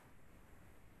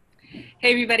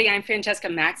Hey everybody, I'm Francesca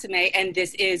Maxime, and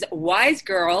this is Wise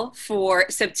Girl for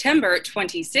September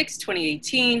 26,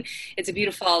 2018. It's a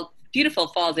beautiful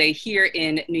fall day here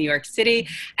in New York City,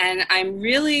 and I'm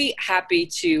really happy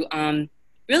to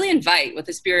really invite what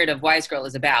the spirit of Wise Girl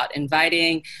is about,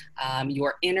 inviting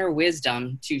your inner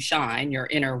wisdom to shine, your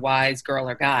inner wise girl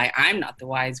or guy. I'm not the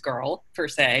wise girl, per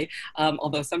se,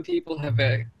 although some people have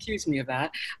accused me of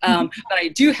that. But I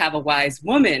do have a wise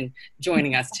woman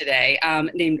joining us today,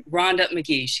 named Rhonda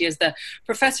McGee. She is the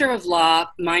professor of law,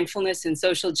 mindfulness, and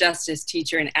social justice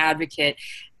teacher and advocate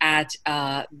at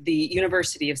the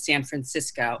University of San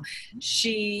Francisco.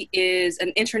 She is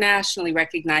an internationally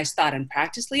recognized thought and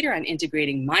practice leader on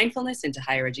integrating mindfulness into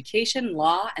higher education,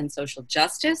 law, and social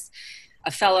justice.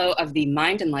 A fellow of the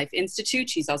Mind and Life Institute.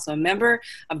 She's also a member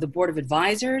of the Board of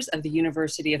Advisors of the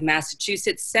University of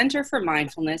Massachusetts Center for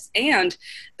Mindfulness and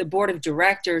the Board of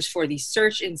Directors for the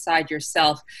Search Inside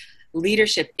Yourself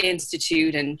Leadership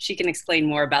Institute, and she can explain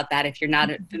more about that if you're not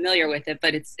familiar with it,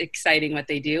 but it's exciting what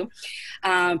they do.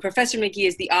 Professor McGee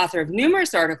is the author of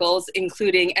numerous articles,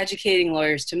 including Educating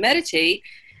Lawyers to Meditate,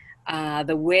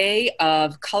 The Way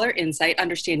of Color Insight,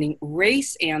 Understanding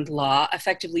Race and Law,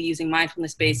 Effectively Using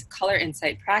Mindfulness-Based Color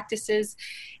Insight Practices,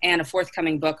 and a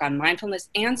forthcoming book on mindfulness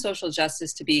and social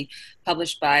justice to be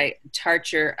published by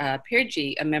Tarcher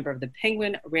Pirji, a member of the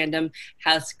Penguin Random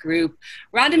House Group.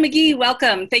 Rhonda McGee,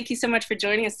 welcome. Thank you so much for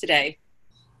joining us today.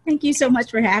 Thank you so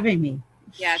much for having me.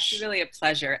 Yeah, it's really a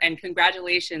pleasure, and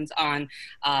congratulations on,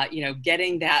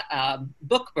 getting that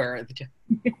book birthed.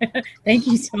 Thank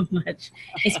you so much.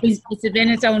 It's been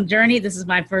its own journey. This is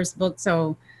my first book,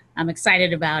 so I'm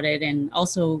excited about it, and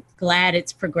also glad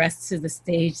it's progressed to the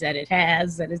stage that it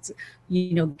has. That it's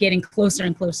getting closer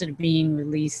and closer to being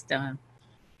released.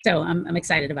 So I'm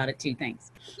excited about it too.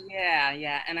 Thanks.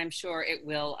 Yeah, and I'm sure it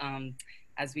will.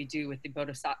 As we do with the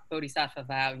Bodhisattva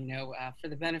vow, for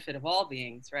the benefit of all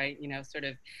beings, right?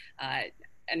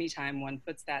 Anytime one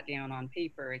puts that down on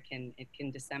paper, it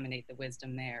can disseminate the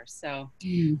wisdom there. So,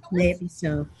 may it be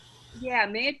so. Yeah,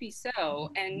 may it be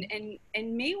so, and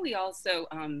may we also,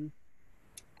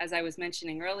 as I was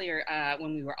mentioning earlier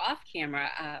when we were off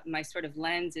camera, my sort of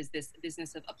lens is this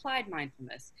business of applied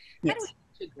mindfulness. How do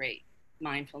we integrate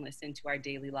mindfulness into our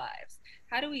daily lives?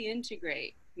 How do we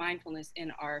integrate mindfulness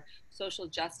in our social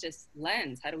justice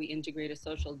lens? How do we integrate a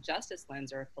social justice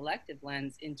lens or a collective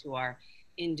lens into our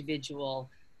individual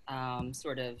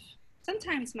sort of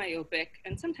sometimes myopic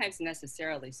and sometimes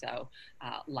necessarily so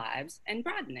lives, and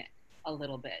broaden it a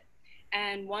little bit?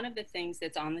 And one of the things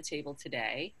that's on the table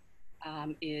today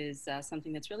is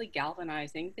something that's really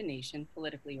galvanizing the nation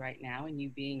politically right now, and you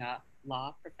being a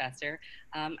law professor,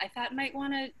 I thought might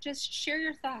want to just share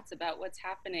your thoughts about what's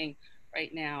happening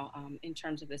right now in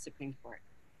terms of the Supreme Court.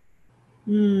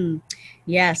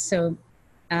 Yeah, so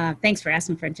thanks for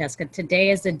asking, Francesca.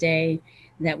 Today is the day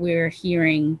that we're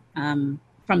hearing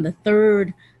from the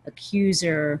third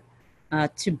accuser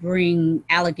to bring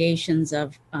allegations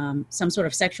of some sort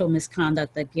of sexual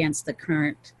misconduct against the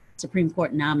current Supreme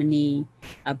Court nominee,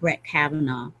 Brett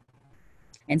Kavanaugh.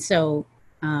 And so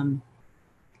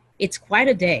it's quite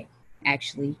a day,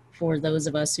 actually, for those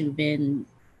of us who've been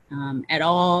at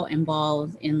all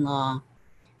involved in law,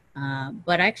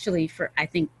 but actually I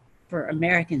think for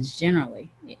Americans generally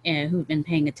who've been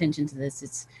paying attention to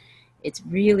this, it's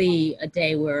really a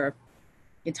day where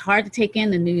it's hard to take in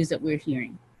the news that we're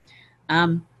hearing.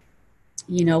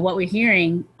 What we're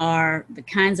hearing are the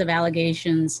kinds of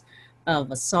allegations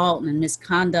of assault and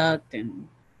misconduct and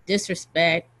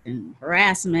disrespect and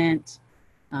harassment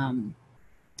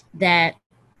that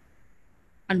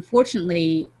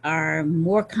unfortunately are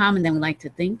more common than we like to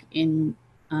think in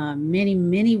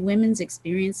many women's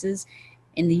experiences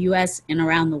in the US and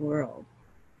around the world.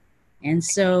 And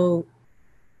so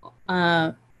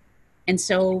that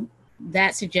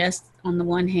suggests on the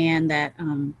one hand that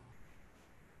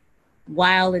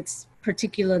while it's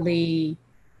particularly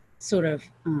sort of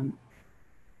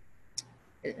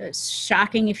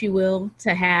shocking, if you will,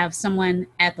 to have someone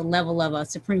at the level of a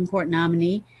Supreme Court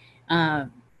nominee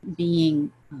being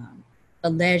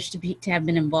alleged to have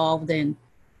been involved in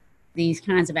these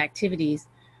kinds of activities.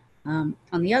 On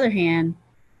the other hand,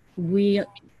 we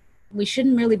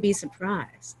shouldn't really be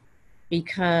surprised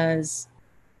because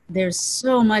there's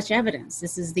so much evidence.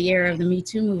 This is the era of the Me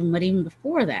Too movement, but even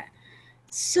before that,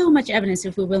 so much evidence,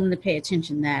 if we're willing to pay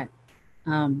attention, that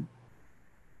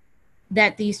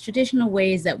that these traditional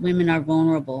ways that women are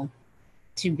vulnerable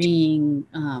to being,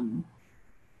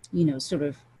 sort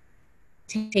of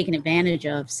taken advantage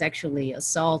of, sexually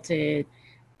assaulted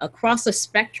across a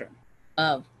spectrum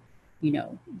of,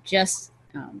 just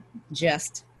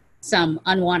some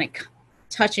unwanted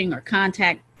touching or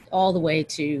contact, all the way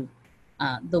to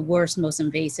the worst, most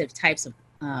invasive types of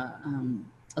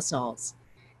assaults.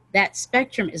 That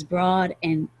spectrum is broad,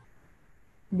 and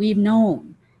we've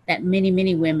known that many,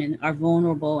 many women are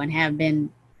vulnerable and have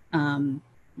been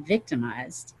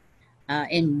victimized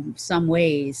in some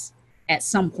ways at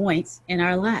some points in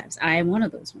our lives. I am one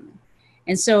of those women.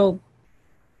 And so,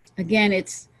 again,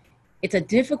 it's a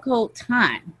difficult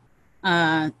time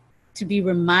to be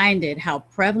reminded how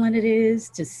prevalent it is,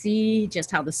 to see just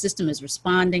how the system is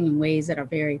responding in ways that are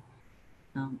very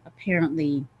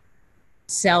apparently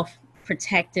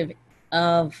self-protective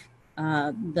of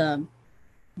the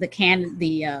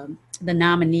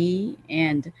nominee,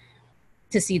 and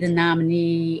to see the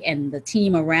nominee and the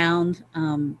team around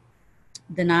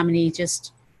the nominee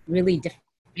just really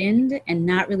defend and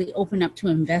not really open up to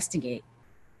investigate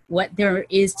what there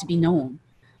is to be known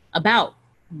about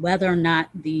whether or not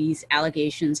these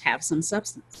allegations have some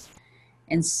substance.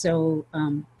 And so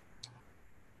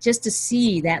just to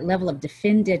see that level of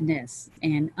defendedness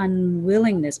and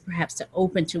unwillingness perhaps to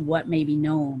open to what may be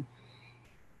known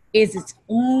is its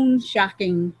own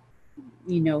shocking,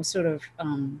 sort of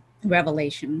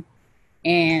revelation.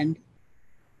 And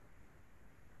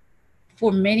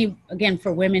for many, again,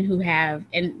 for women who have,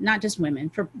 and not just women,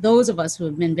 for those of us who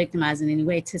have been victimized in any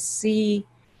way, to see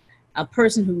a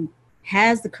person who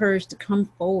has the courage to come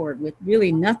forward with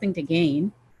really nothing to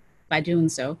gain by doing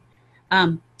so,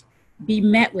 be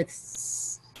met with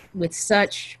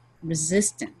such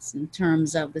resistance in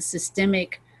terms of the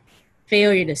systemic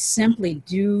failure to simply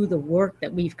do the work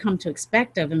that we've come to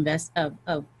expect of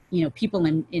people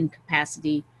in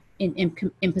capacity,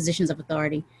 in positions of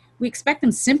authority. We expect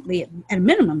them simply, at a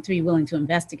minimum, to be willing to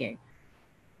investigate.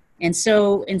 And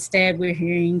so instead, we're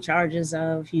hearing charges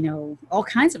of, all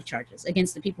kinds of charges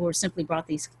against the people who simply brought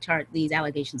these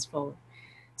allegations forward.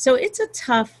 So it's a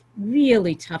tough,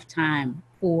 really tough time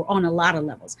on a lot of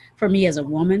levels. For me as a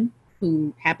woman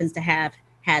who happens to have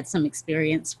had some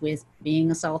experience with being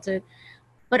assaulted,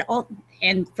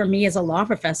 and for me as a law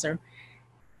professor,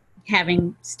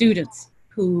 having students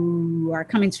who are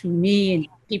coming to me and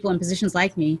people in positions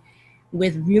like me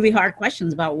with really hard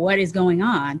questions about what is going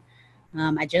on.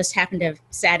 I just happened to have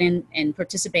sat in and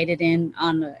participated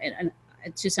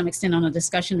to some extent on a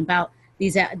discussion about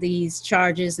these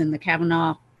charges and the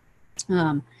Kavanaugh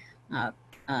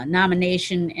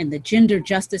nomination and the gender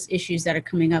justice issues that are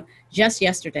coming up just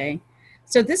yesterday.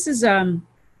 So this is,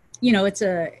 it's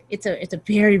a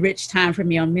very rich time for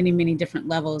me on many, many different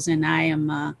levels, and I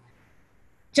am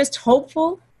just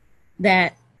hopeful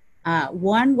that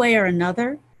one way or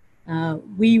another,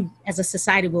 we as a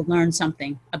society will learn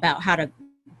something about how to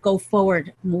go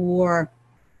forward more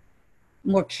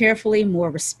carefully, more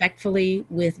respectfully,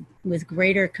 with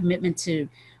greater commitment to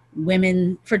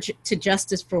women, to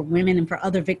justice for women and for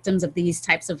other victims of these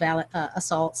types of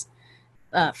assaults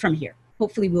from here.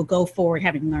 Hopefully we'll go forward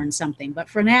having learned something, but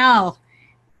for now,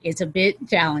 it's a bit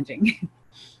challenging.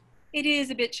 It is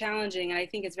a bit challenging, and I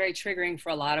think it's very triggering for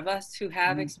a lot of us who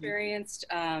have experienced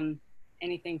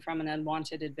anything from an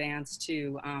unwanted advance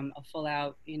to a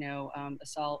full-out,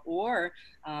 assault, or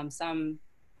some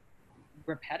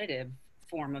repetitive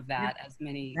form of that, as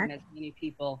many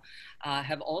people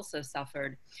have also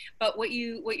suffered. But what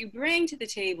you bring to the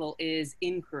table is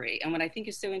inquiry, and what I think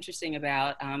is so interesting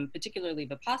about particularly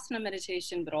Vipassana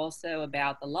meditation, but also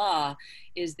about the law,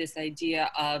 is this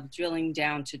idea of drilling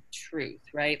down to truth,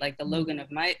 right? Like the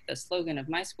slogan of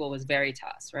my school was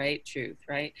Veritas, right? Truth,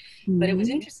 right? Mm-hmm. But it was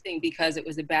interesting because it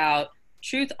was about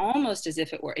truth almost as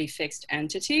if it were a fixed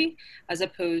entity, as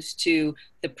opposed to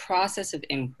the process of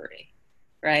inquiry.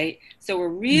 Right? So we're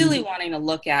really wanting to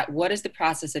look at what is the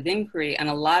process of inquiry, and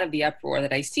a lot of the uproar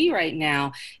that I see right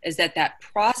now is that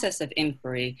process of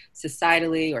inquiry,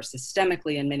 societally or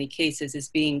systemically in many cases, is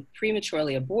being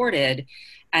prematurely aborted.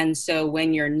 And so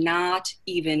when you're not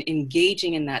even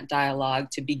engaging in that dialogue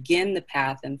to begin the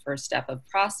path and first step of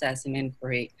process and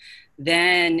inquiry,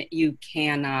 then you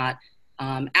cannot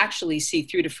actually see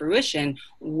through to fruition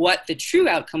what the true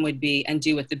outcome would be, and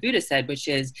do what the Buddha said, which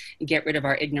is get rid of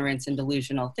our ignorance and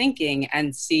delusional thinking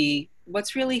and see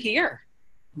what's really here.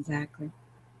 Exactly.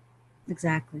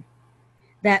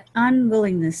 That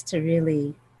unwillingness to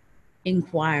really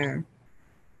inquire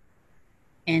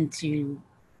and to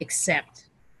accept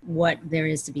what there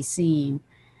is to be seen,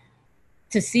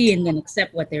 to see and then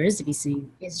accept what there is to be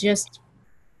seen, is just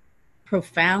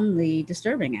profoundly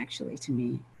disturbing, actually, to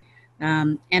me.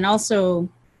 And also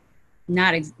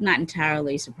not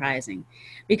entirely surprising,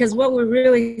 because what we're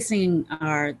really seeing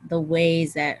are the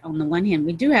ways that, on the one hand,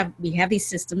 we have these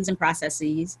systems and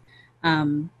processes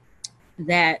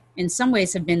that in some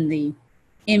ways have been the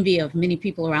envy of many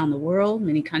people around the world,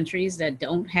 many countries that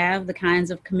don't have the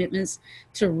kinds of commitments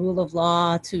to rule of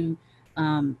law, to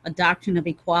a doctrine of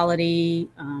equality,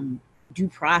 due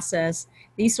process,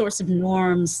 these sorts of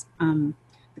norms,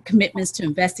 the commitments to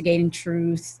investigating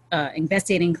truth,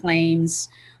 investigating claims,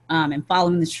 and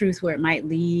following the truth where it might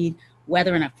lead,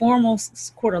 whether in a formal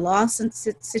court of law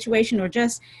situation or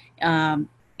just in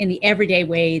the everyday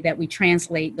way that we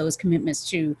translate those commitments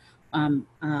to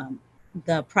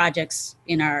the projects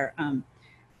in our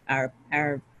our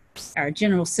our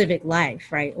general civic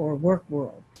life, right, or work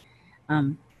world.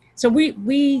 Um, so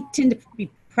we tend to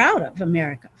be proud of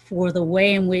America for the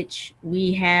way in which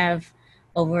we have,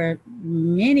 over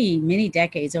many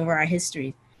decades, over our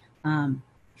history, um,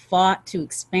 fought to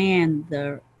expand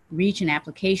the reach and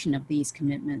application of these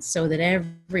commitments so that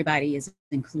everybody is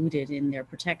included in their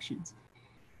protections.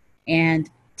 And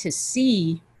to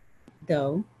see,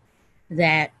 though,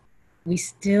 that we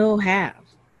still have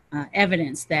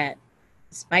evidence that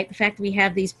despite the fact that we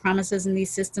have these promises and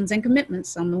these systems and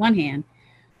commitments on the one hand,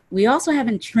 we also have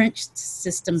entrenched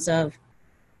systems of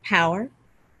power,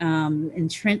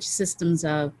 entrenched systems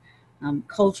of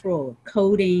cultural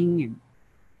coding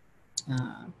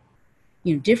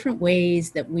and different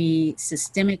ways that we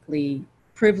systemically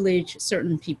privilege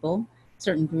certain people,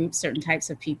 certain groups, certain types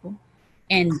of people,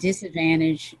 and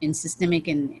disadvantage in systemic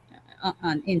and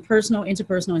in personal,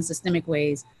 interpersonal, and systemic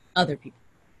ways other people.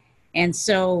 And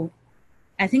so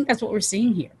I think that's what we're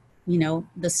seeing here.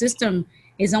 The system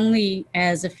is only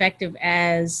as effective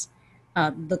as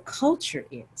the culture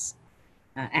is,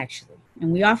 actually.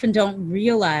 And we often don't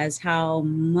realize how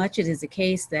much it is the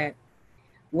case that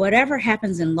whatever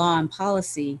happens in law and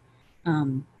policy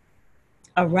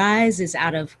arises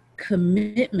out of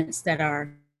commitments that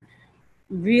are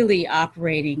really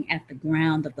operating at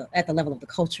the level of the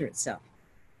culture itself.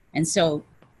 And so,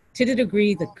 to the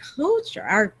degree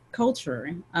our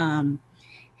culture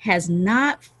has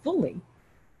not fully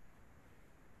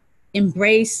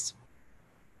embraced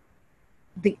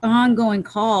the ongoing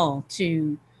call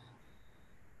to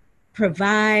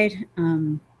provide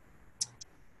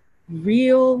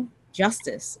real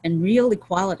justice and real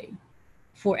equality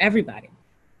for everybody,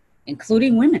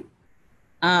 including women.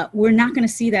 We're not going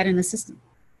to see that in the system.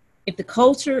 If the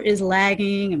culture is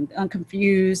lagging and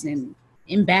unconfused and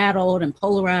embattled and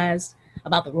polarized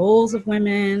about the roles of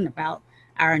women, about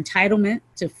our entitlement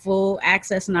to full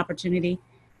access and opportunity,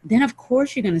 then of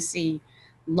course you're going to see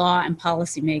law and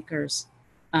policymakers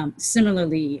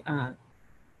similarly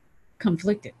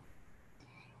conflicted.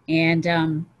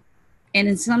 And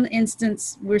in some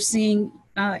instance, we're seeing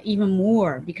even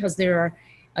more because there are,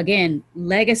 again,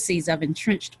 legacies of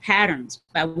entrenched patterns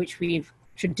by which we've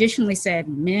traditionally said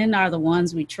men are the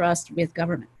ones we trust with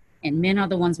government and men are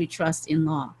the ones we trust in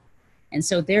law. And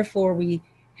so therefore we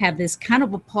have this kind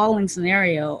of appalling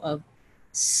scenario of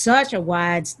such a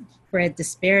widespread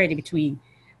disparity between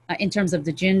in terms of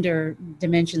the gender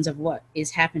dimensions of what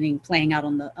is happening, playing out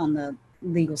on the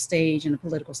legal stage and the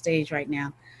political stage right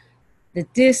now, the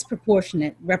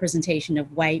disproportionate representation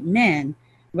of white men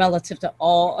relative to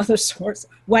all other sorts,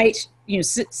 white,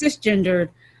 cisgendered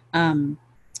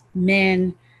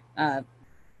men,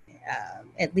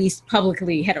 at least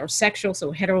publicly heterosexual,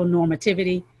 so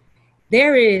heteronormativity.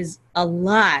 There is a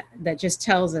lot that just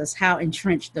tells us how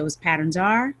entrenched those patterns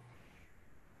are.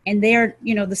 And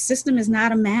the system is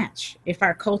not a match if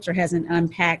our culture hasn't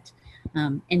unpacked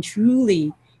and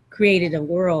truly created a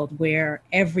world where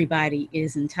everybody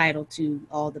is entitled to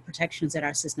all the protections that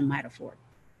our system might afford.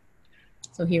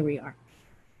 So here we are.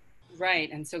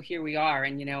 Right. And so here we are.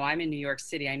 And, I'm in New York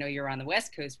City. I know you're on the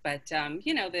West Coast, but,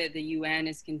 the UN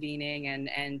is convening and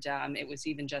it was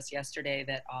even just yesterday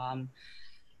that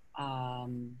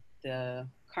the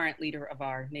current leader of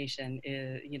our nation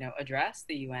is, addressed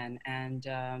the UN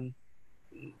and,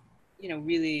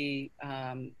 really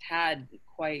had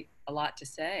quite a lot to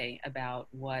say about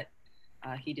what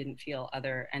he didn't feel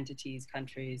other entities,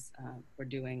 countries were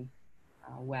doing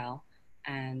well.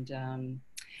 And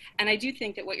I do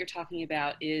think that what you're talking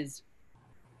about is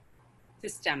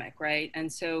systemic, right?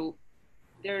 And so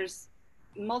there's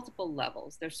multiple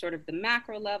levels. There's sort of the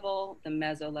macro level, the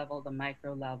meso level, the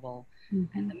micro level.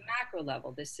 Mm-hmm. And the macro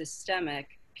level, the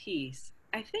systemic piece,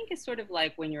 I think is sort of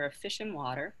like when you're a fish in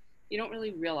water. You don't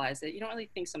really realize it. You don't really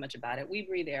think so much about it. We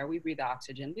breathe air, we breathe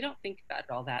oxygen. We don't think about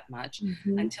it all that much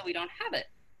until we don't have it.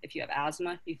 If you have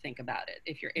asthma, you think about it.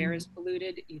 If your air is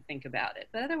polluted, you think about it.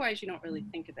 But otherwise, you don't really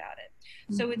think about it.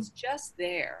 So it's just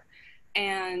there.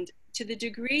 And to the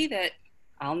degree that,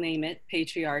 I'll name it,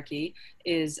 patriarchy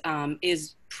is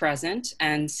present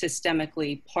and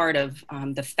systemically part of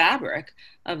the fabric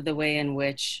of the way in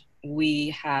which we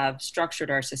have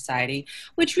structured our society,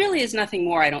 which really is nothing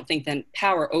more, I don't think, than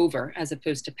power over as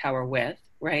opposed to power with,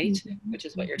 right? Mm-hmm. Which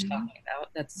is what you're Mm-hmm. talking about.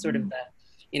 That's sort of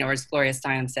the, as Gloria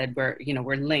Steinem said, we're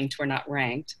linked, we're not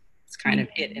ranked. It's kind of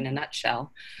it in a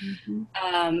nutshell.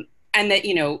 Mm-hmm. And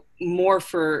that, more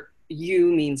for you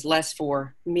means less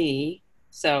for me.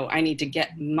 So I need to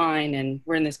get mine, and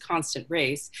we're in this constant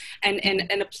race. And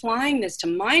applying this to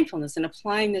mindfulness, and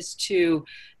applying this to,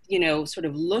 sort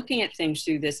of looking at things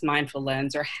through this mindful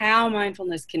lens, or how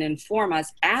mindfulness can inform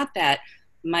us at that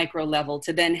micro level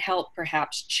to then help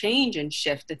perhaps change and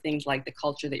shift the things like the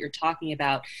culture that you're talking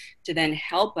about, to then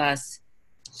help us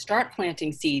start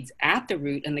planting seeds at the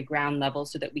root and the ground level,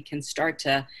 so that we can start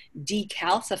to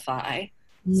decalcify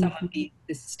some of the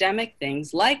systemic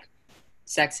things like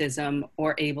sexism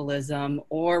or ableism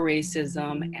or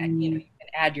racism, and you can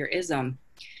add your ism.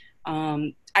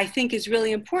 I think is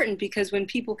really important, because when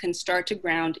people can start to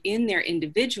ground in their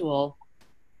individual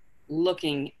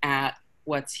looking at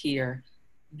what's here,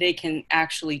 they can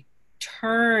actually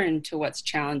turn to what's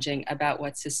challenging about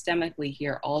what's systemically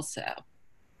here also.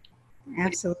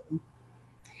 Absolutely.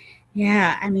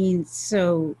 Yeah, I mean,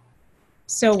 so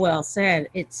well said.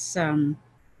 It's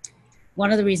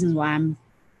one of the reasons why I'm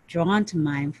drawn to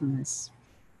mindfulness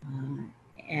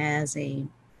as a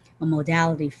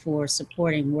modality for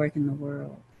supporting work in the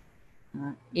world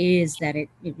is that it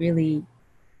really,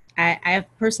 I have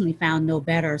personally found no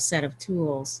better set of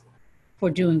tools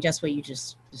for doing just what you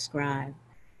just described,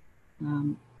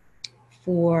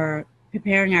 for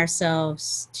preparing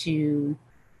ourselves to,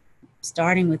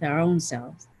 starting with our own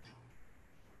selves,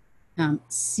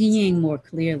 seeing more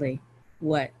clearly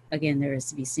what, again, there is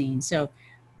to be seen. So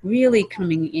really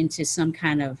coming into some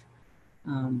kind of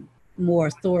more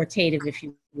authoritative, if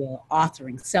you will,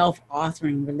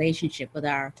 self-authoring relationship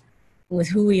with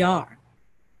who we are,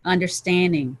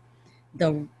 understanding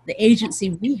the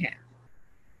agency we have,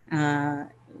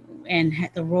 and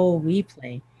the role we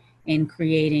play in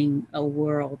creating a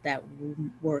world that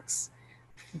works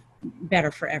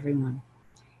better for everyone.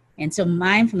 And so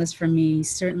mindfulness for me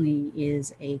certainly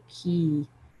is a key,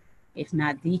 if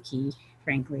not the key,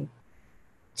 frankly,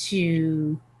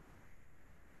 to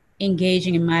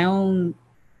engaging in my own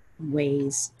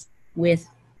ways with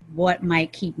what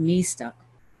might keep me stuck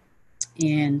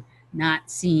and not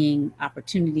seeing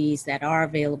opportunities that are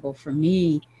available for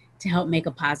me to help make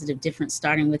a positive difference,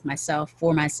 starting with myself,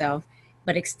 for myself,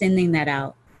 but extending that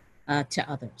out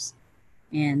to others.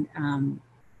 And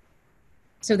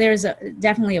so there's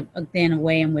definitely a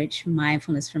way in which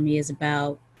mindfulness for me is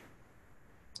about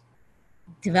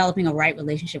developing a right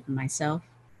relationship with myself.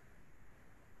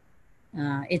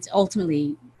 It's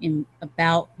ultimately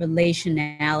about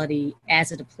relationality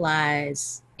as it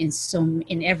applies in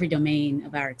every domain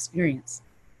of our experience.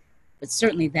 But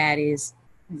certainly that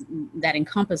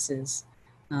encompasses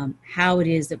how it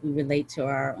is that we relate to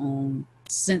our own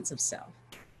sense of self,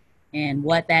 and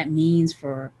what that means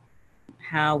for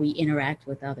how we interact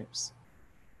with others.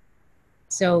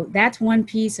 So that's one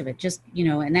piece of it. Just,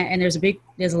 and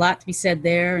there's a lot to be said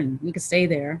there, and we could stay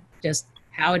there. Just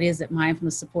how it is that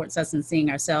mindfulness supports us in seeing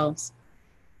ourselves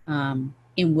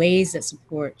in ways that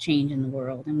support change in the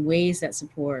world, in ways that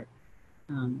support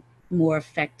more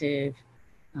effective,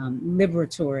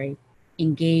 liberatory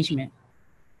engagement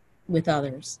with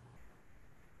others.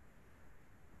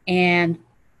 And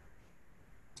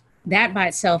that by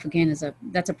itself, again,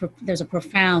 there's a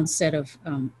profound set of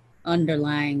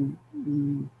underlying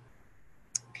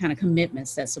kind of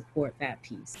commitments that support that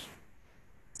piece.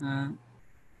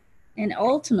 And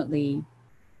ultimately,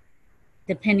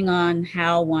 depending on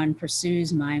how one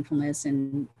pursues mindfulness,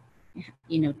 and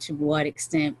to what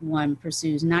extent one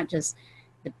pursues not just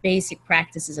the basic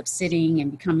practices of sitting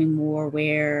and becoming more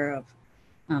aware of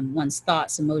one's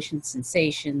thoughts, emotions,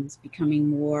 sensations, becoming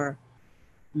more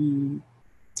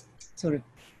sort of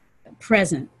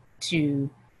present to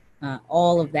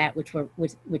all of that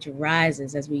which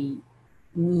arises as we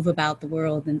move about the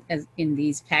world, and as in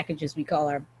these packages we call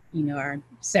our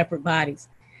separate bodies.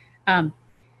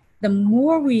 The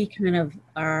more we kind of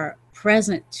are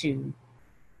present to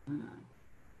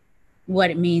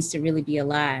what it means to really be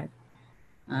alive,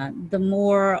 the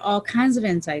more all kinds of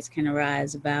insights can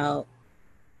arise about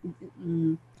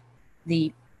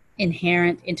the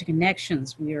inherent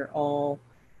interconnections we are all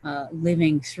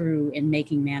living through and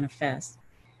making manifest.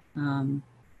 And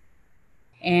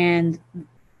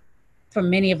for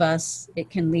many of us, it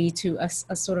can lead to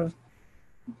a sort of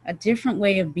a different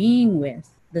way of being with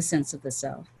the sense of the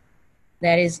self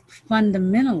that is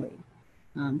fundamentally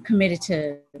committed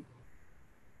to,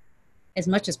 as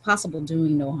much as possible,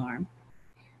 doing no harm.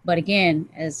 But again,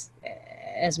 as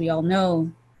we all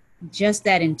know, just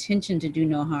that intention to do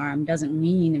no harm doesn't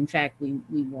mean, in fact, we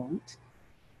won't.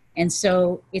 And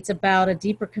so it's about a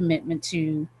deeper commitment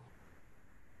to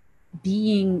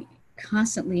being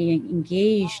constantly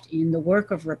engaged in the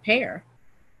work of repair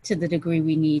to the degree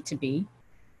we need to be,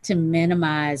 to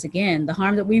minimize, again, the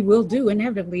harm that we will do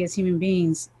inevitably as human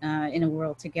beings in a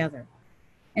world together.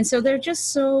 And so there are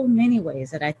just so many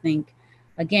ways that I think,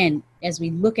 again, as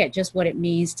we look at just what it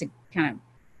means to kind of,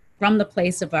 from the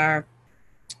place of our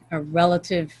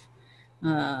relative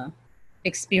uh,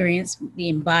 experience, the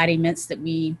embodiments that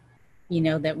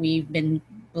that we've been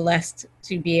blessed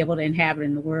to be able to inhabit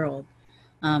in the world,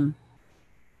 um,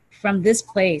 from this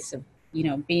place of,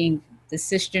 being the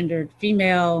cisgendered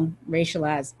female,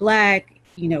 racialized Black,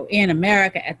 in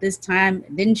America at this time,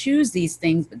 didn't choose these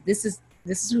things, but this is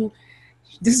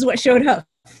what showed up,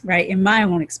 right, in my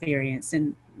own experience.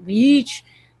 And we each,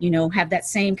 have that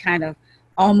same kind of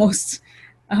almost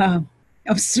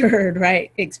absurd,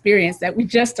 right, experience that we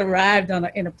just arrived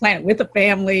in a planet with a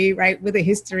family, right, with a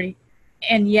history,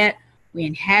 and yet we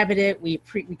inhabit it. We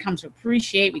come to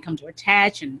appreciate, we come to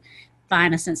attach, and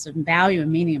find a sense of value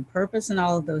and meaning and purpose and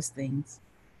all of those things.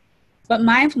 But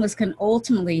mindfulness can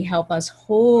ultimately help us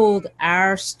hold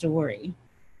our story,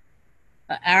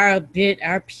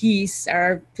 our piece,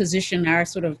 our position, our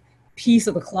sort of piece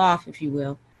of the cloth, if you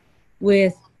will,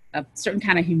 with a certain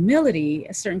kind of humility,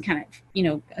 a certain kind of,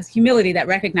 a humility that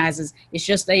recognizes it's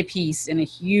just a piece in a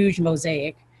huge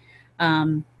mosaic.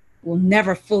 We'll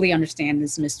never fully understand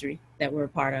this mystery that we're a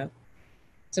part of.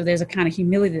 So there's a kind of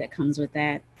humility that comes with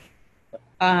that.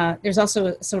 There's also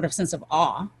a sort of sense of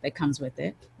awe that comes with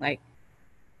it,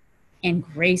 and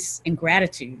grace and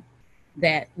gratitude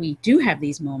that we do have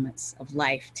these moments of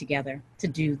life together to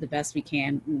do the best we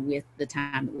can with the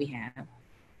time that we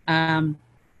have.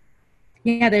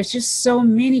 There's just so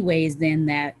many ways then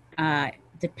that,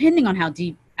 depending on how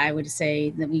deep I would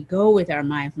say that we go with our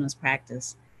mindfulness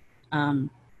practice,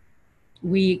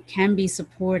 we can be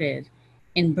supported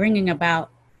in bringing about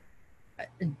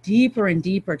deeper and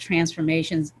deeper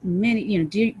transformations, many,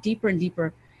 deeper and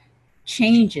deeper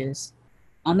changes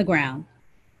on the ground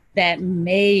that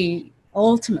may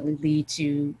ultimately lead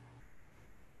to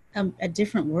a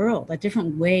different world, a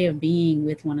different way of being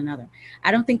with one another.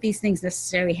 I don't think these things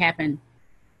necessarily happen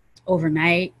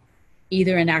overnight,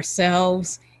 either in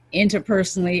ourselves,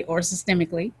 interpersonally, or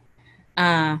systemically.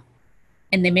 And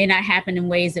they may not happen in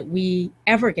ways that we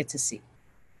ever get to see,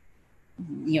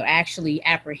 actually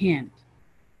apprehend.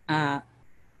 And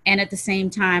at the same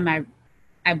time,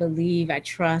 I believe, I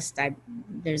trust,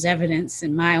 there's evidence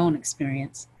in my own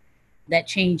experience that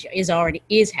change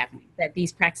is happening, that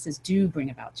these practices do bring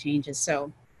about changes.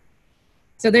 So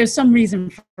there's some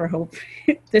reason for hope,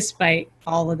 despite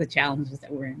all of the challenges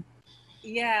that we're in.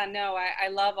 Yeah, no, I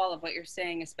love all of what you're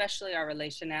saying, especially our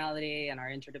relationality and our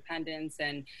interdependence,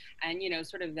 and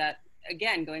sort of that,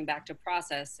 again, going back to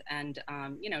process and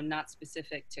not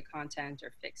specific to content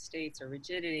or fixed states or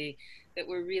rigidity, that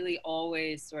we're really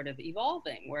always sort of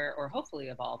evolving, or hopefully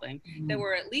evolving, that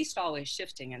we're at least always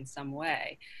shifting in some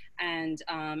way, and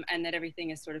that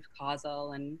everything is sort of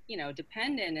causal and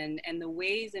dependent, and the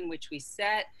ways in which we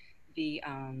set the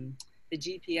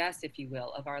GPS, if you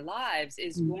will, of our lives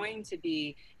is going to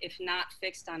be, if not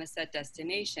fixed on a set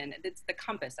destination, it's the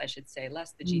compass, I should say,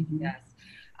 less the GPS,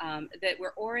 that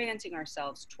we're orienting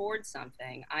ourselves towards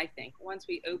something, I think, once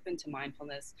we open to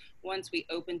mindfulness, once we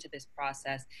open to this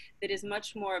process, that is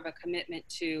much more of a commitment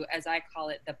to, as I call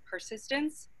it, the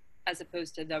persistence as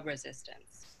opposed to the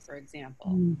resistance, for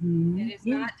example. It is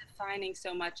not defining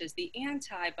so much as the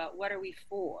anti, but what are we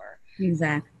for?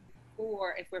 Exactly.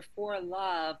 If we're for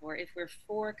love, or if we're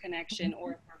for connection,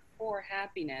 or if we're for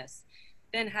happiness,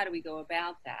 then how do we go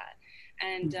about that?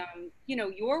 And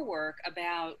your work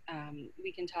about,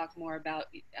 we can talk more about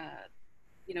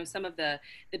some of the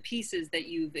pieces that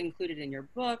you've included in your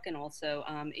book, and also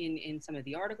in some of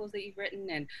the articles that you've written,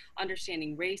 and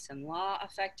understanding race and law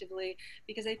effectively,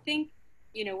 because I think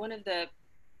one of the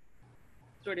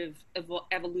sort of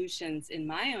evolutions in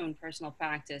my own personal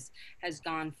practice has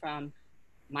gone from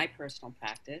my personal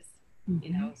practice,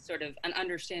 sort of an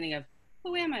understanding of,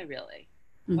 who am I really?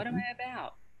 What am I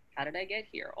about? How did I get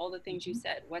here? All the things you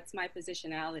said. What's my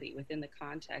positionality within the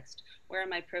context? Where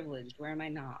am I privileged? Where am I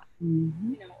not?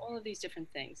 All of these different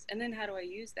things. And then how do I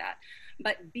use that?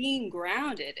 But being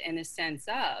grounded in a sense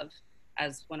of,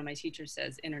 as one of my teachers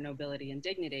says, inner nobility and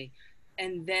dignity,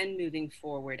 and then moving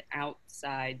forward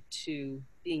outside to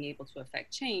being able to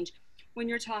affect change. When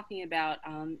you're talking about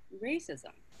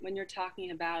racism, when you're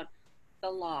talking about the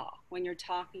law, when you're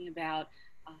talking about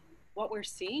what we're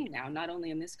seeing now, not only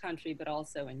in this country, but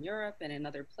also in Europe and in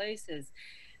other places,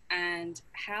 and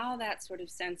how that sort of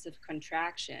sense of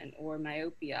contraction or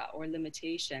myopia or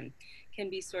limitation can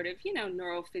be sort of,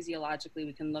 neurophysiologically,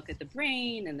 we can look at the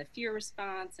brain and the fear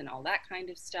response and all that kind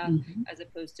of stuff, Mm-hmm. as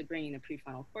opposed to bringing the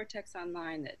prefrontal cortex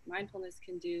online that mindfulness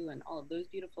can do and all of those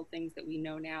beautiful things that we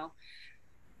know now.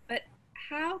 But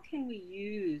how can we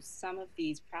use some of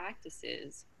these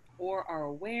practices or our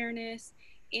awareness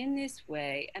in this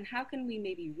way? And how can we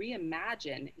maybe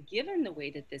reimagine, given the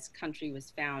way that this country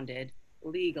was founded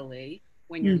legally,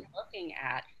 when you're looking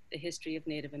at the history of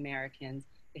Native Americans,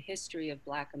 the history of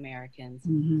Black Americans,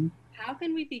 Mm-hmm. how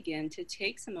can we begin to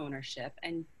take some ownership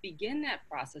and begin that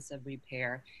process of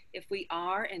repair if we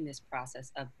are in this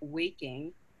process of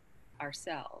waking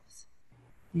ourselves?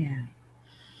 Yeah.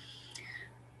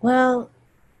 Well,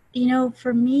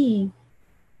 for me,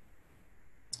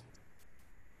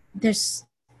 there's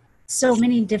so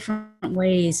many different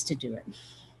ways to do it.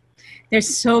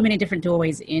 There's so many different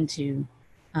doorways into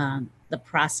the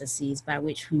processes by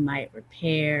which we might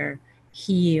repair,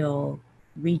 heal,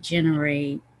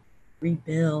 regenerate,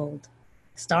 rebuild,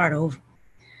 start over.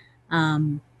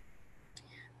 Um,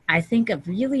 I think a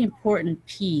really important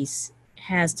piece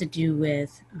has to do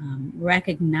with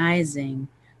recognizing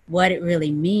what it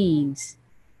really means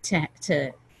to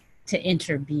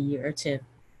interbe or to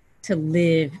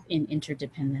live in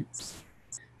interdependence.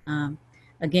 Um,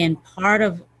 Again, part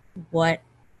of what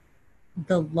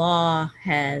the law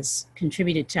has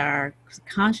contributed to our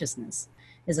consciousness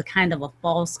is a kind of a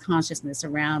false consciousness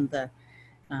around the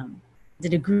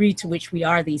degree to which we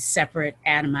are these separate,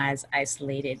 atomized,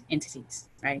 isolated entities,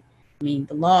 right? I mean,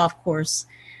 the law, of course,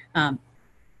 um,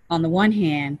 on the one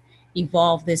hand,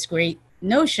 evolved this great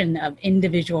notion of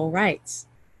individual rights,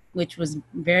 which was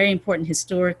very important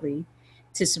historically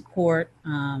to support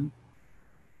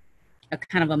a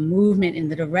kind of a movement in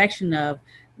the direction of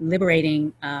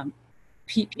liberating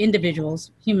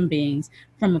individuals, human beings,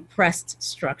 from oppressed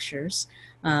structures,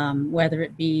 whether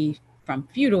it be from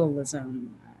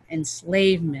feudalism,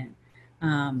 enslavement,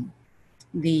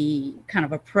 the kind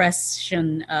of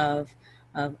oppression of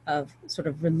sort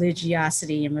of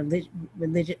religiosity and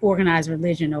organized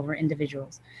religion over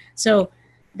individuals. So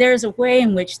there's a way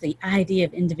in which the idea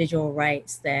of individual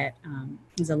rights that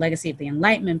is a legacy of the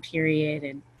Enlightenment period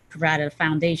and provided a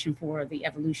foundation for the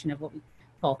evolution of what we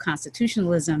call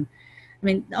constitutionalism. I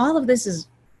mean, all of this is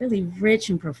really rich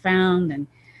and profound, and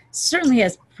certainly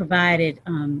has provided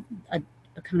a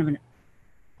kind of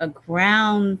a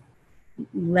ground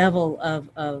level of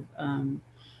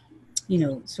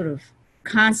sort of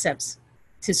concepts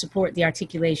to support the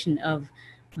articulation uh,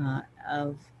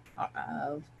 of,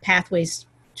 of pathways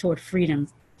toward freedom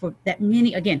for that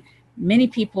many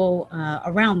people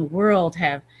around the world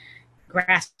have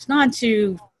grasped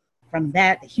onto. From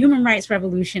that, the human rights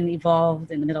revolution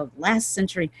evolved in the middle of the last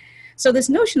century. So this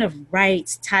notion of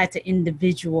rights tied to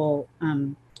individual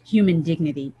human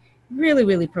dignity, really,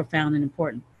 really profound and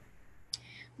important.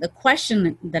 The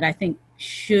question that I think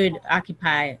should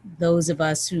occupy those of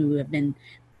us who have been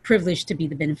privileged to be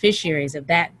the beneficiaries of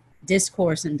that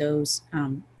discourse and those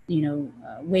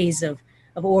ways of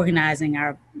organizing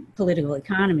our political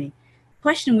economy, the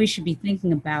question we should be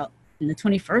thinking about in the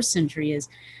 21st century is,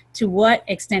 to what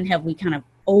extent have we kind of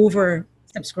over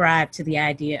subscribed to the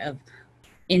idea of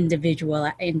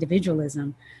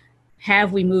individualism?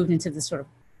 Have we moved into the sort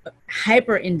of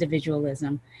hyper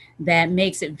individualism that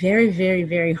makes it very, very,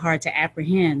 very hard to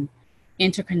apprehend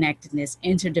interconnectedness,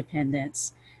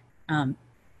 interdependence,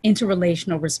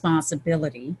 interrelational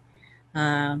responsibility,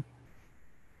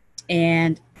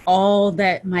 and all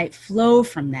that might flow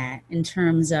from that in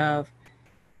terms of,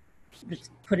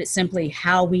 put it simply,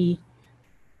 how we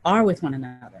are with one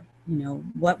another,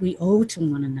 what we owe to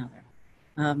one another.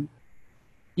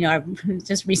 I was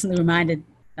just recently reminded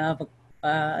of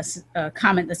a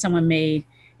comment that someone made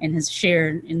and has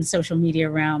shared in the social media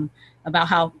realm about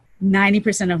how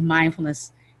 90% of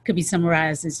mindfulness could be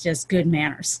summarized as just good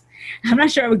manners. I'm not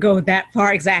sure I would go that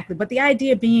far exactly, but the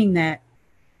idea being that,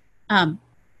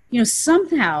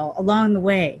 somehow along the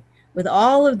way, with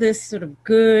all of this sort of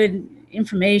good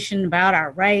information about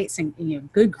our rights and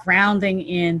good grounding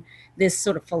in this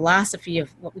sort of philosophy of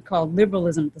what we call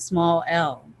liberalism, the small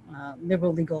L,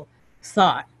 liberal legal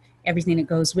thought, everything that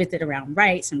goes with it around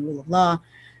rights and rule of law,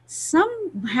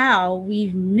 somehow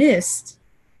we've missed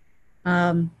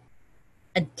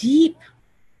a deep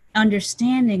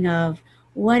understanding of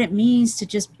what it means to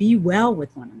just be well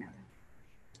with one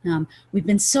another. We've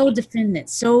been so defendant,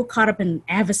 so caught up in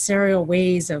adversarial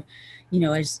ways of,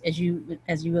 as you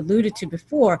alluded to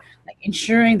before, like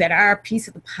ensuring that our piece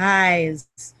of the pie is,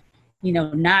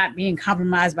 not being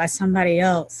compromised by somebody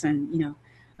else, and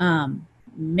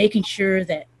making sure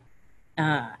that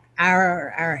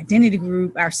our identity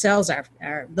group, ourselves,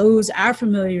 our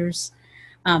familiars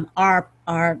are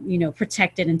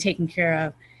protected and taken care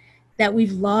of, that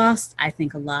we've lost, I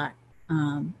think, a lot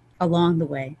along the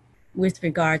way with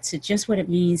regard to just what it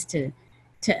means to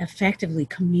effectively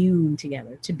commune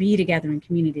together, to be together in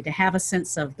community, to have a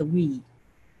sense of the we.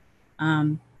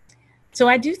 So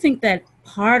I do think that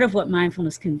part of what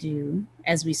mindfulness can do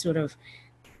as we sort of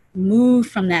move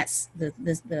from that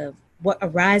the what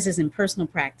arises in personal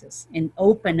practice and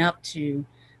open up to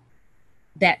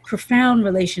that profound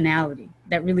relationality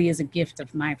that really is a gift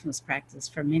of mindfulness practice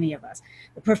for many of us.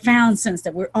 The profound sense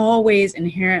that we're always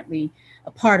inherently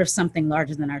a part of something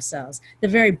larger than ourselves. The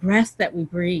very breath that we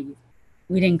breathe,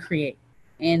 we didn't create.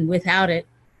 And without it,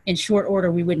 in short order,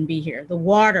 we wouldn't be here. The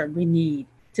water we need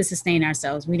to sustain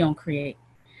ourselves, we don't create.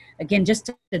 Again, just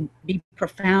to be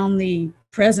profoundly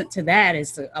present to that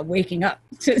is a waking up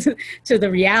to the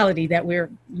reality that we're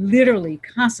literally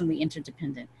constantly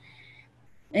interdependent.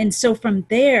 And so from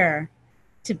there,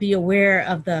 to be aware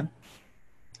of the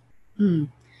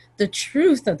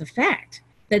truth of the fact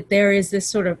that there is this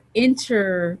sort of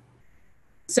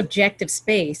intersubjective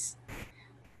space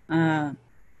that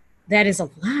is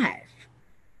alive,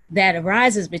 that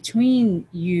arises between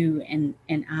you and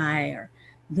I, or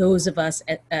those of us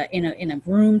in a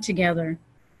room together,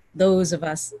 those of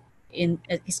us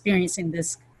experiencing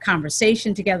this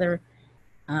conversation together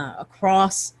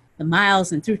across the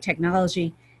miles and through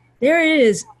technology. There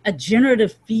is a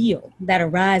generative field that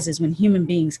arises when human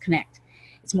beings connect.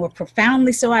 It's more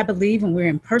profoundly so, I believe, when we're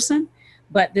in person,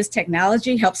 but this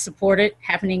technology helps support it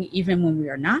happening even when we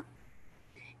are not.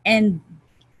 And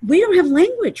we don't have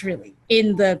language really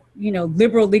in the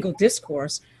liberal legal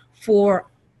discourse for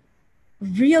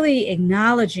really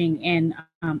acknowledging and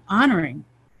honoring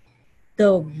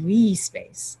the we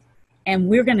space. And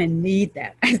we're going to need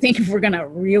that, I think, if we're going to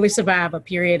really survive a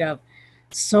period of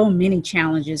so many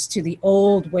challenges to the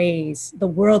old ways, the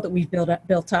world that we've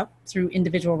built up through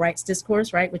individual rights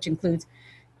discourse, right, which includes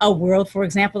a world, for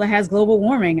example, that has global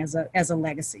warming as a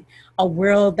legacy, a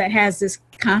world that has this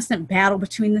constant battle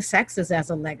between the sexes as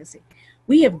a legacy.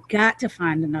 We have got to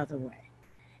find another way.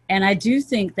 And I do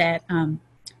think that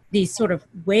these sort of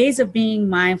ways of being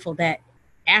mindful that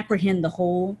apprehend the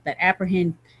whole, that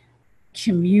apprehend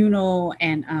communal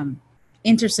and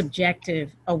intersubjective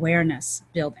awareness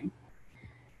building,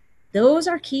 those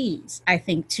are keys, I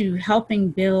think, to helping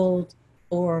build,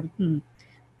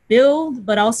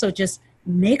 but also just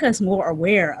make us more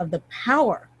aware of the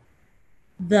power,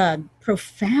 the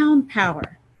profound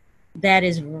power that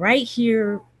is right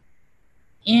here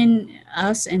in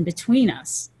us and between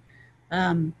us,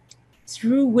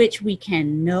 through which we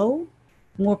can know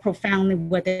more profoundly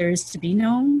what there is to be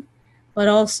known, but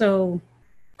also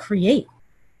create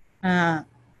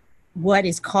what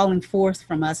is calling forth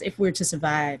from us if we're to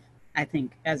survive, I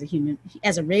think, as a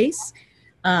race,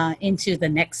 into the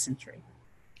next century.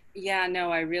 Yeah,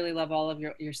 no, I really love all of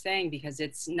you're saying, because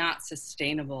it's not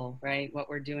sustainable, right? What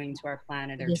we're doing to our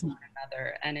planet or to one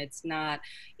another. And it's not,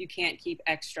 you can't keep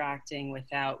extracting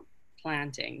without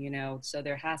planting, so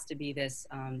there has to be this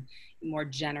more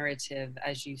generative,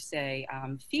 as you say,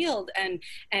 field, and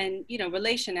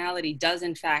relationality does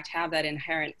in fact have that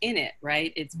inherent in it,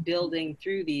 right? It's building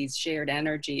through these shared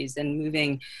energies and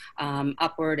moving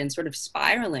upward and sort of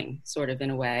spiraling sort of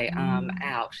in a way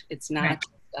out. It's not right.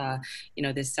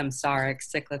 This samsaric,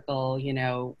 cyclical,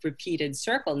 repeated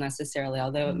circle necessarily,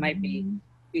 although it might be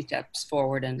 2 steps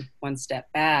forward and 1 step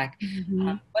back.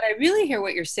 But I really hear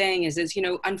what you're saying is,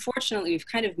 unfortunately, we've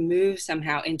kind of moved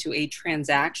somehow into a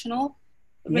transactional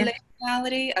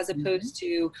relationality as opposed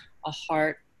to a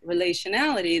heart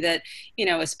relationality that,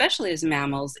 especially as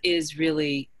mammals, is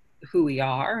really who we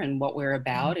are and what we're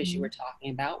about, as you were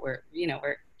talking about.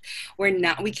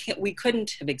 We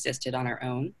couldn't have existed on our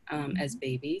own as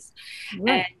babies.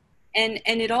 Right. And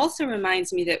it also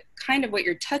reminds me that kind of what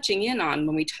you're touching in on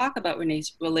when we talk about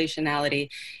relationality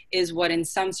is what in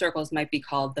some circles might be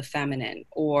called the feminine,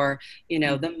 or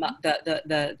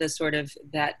the sort of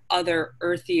that other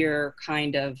earthier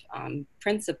kind of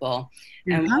principle.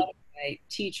 And one of my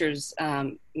teachers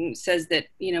says that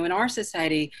in our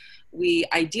society we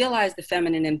idealize the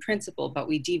feminine in principle, but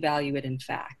we devalue it in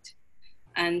fact.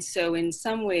 And so in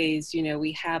some ways,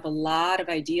 we have a lot of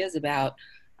ideas about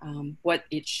what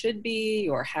it should be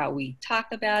or how we talk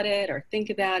about it or think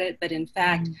about it. But in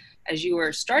fact, as you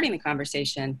were starting the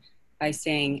conversation by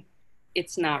saying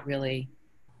it's not really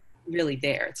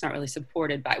there, it's not really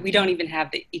supported by, we don't even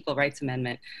have the Equal Rights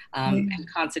Amendment and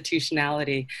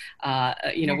constitutionality.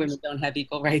 Women don't have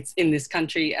equal rights in this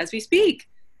country as we speak.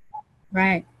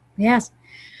 Right. Yes.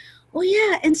 Well,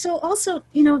 yeah. And so also,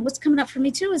 what's coming up for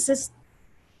me too is this,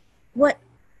 what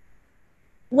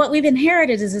we've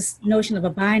inherited is this notion of a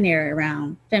binary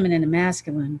around feminine and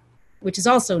masculine, which is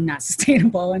also not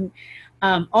sustainable, and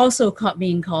also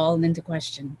being called into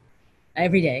question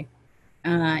every day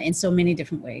in so many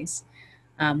different ways.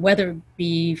 Whether it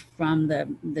be from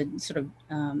the sort of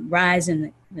rise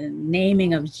in the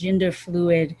naming of gender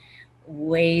fluid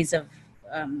ways of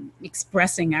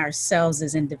expressing ourselves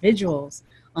as individuals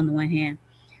on the one hand,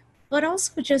 but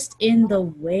also just in the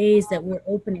ways that we're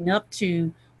opening up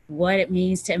to what it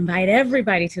means to invite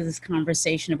everybody to this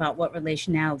conversation about what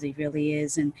relationality really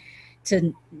is, and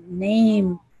to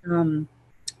name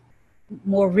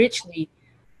more richly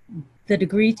the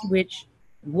degree to which,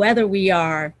 whether we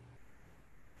are,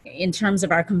 in terms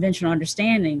of our conventional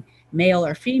understanding, male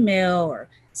or female, or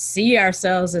see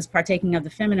ourselves as partaking of the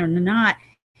feminine or not,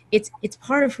 it's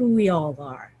part of who we all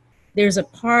are. There's a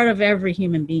part of every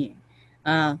human being,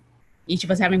 each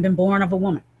of us having been born of a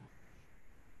woman,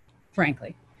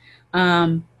 frankly,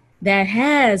 that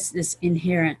has this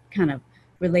inherent kind of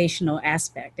relational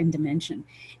aspect and dimension.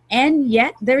 And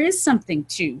yet there is something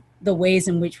to the ways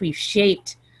in which we've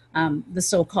shaped the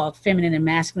so-called feminine and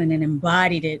masculine and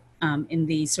embodied it in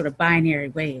these sort of binary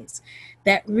ways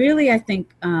that really, I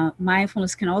think,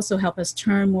 mindfulness can also help us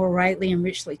turn more rightly and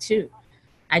richly too.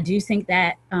 I do think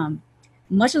that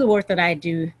much of the work that I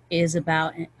do is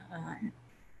about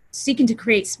seeking to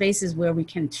create spaces where we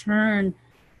can turn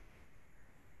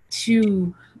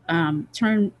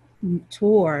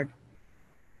toward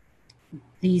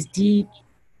these deep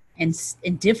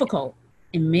and difficult,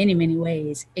 in many, many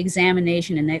ways,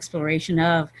 examination and exploration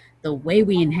of the way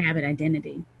we inhabit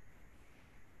identity,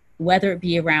 whether it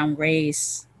be around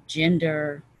race,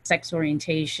 gender, sex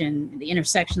orientation, the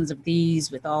intersections of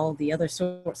these with all the other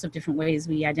sorts of different ways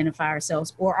we identify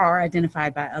ourselves or are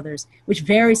identified by others, which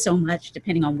vary so much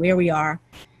depending on where we are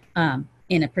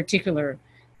in a particular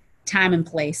time and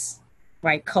place,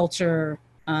 right? Culture,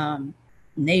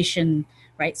 nation,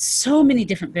 right? So many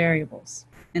different variables.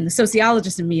 And the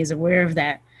sociologist in me is aware of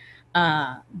that,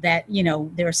 that,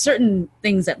 there are certain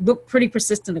things that look pretty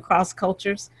persistent across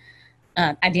cultures.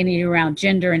 Identity around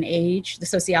gender and age. The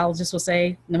sociologist will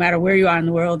say, no matter where you are in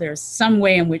the world, there's some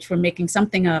way in which we're making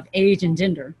something of age and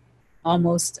gender,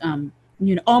 almost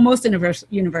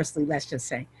universally, let's just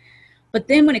say. But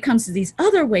then when it comes to these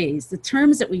other ways, the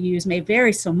terms that we use may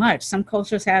vary so much. Some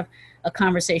cultures have a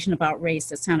conversation about race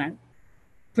that's kind of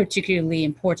particularly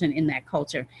important in that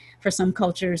culture. For some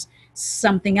cultures,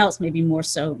 something else may be more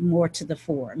to the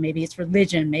fore. Maybe it's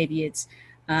religion, maybe it's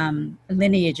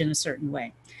lineage in a certain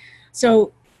way.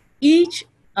 So each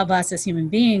of us as human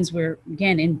beings, we're,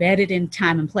 again, embedded in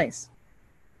time and place.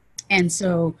 And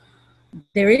so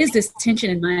there is this tension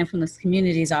in mindfulness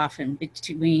communities often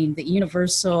between the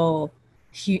universal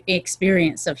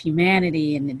experience of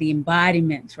humanity and the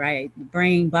embodiment, right? The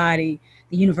brain, body,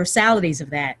 the universalities of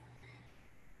that.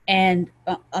 And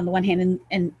on the one hand,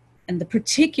 and the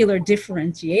particular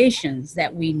differentiations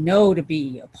that we know to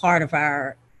be a part of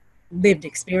our lived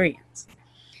experience.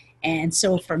 And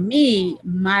so for me,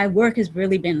 my work has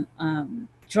really been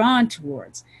drawn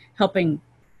towards helping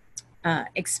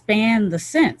expand the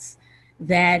sense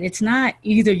that it's not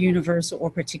either universal or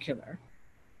particular.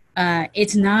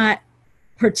 It's not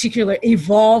particular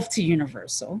evolved to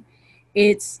universal.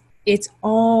 It's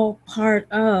all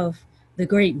part of the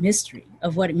great mystery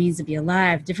of what it means to be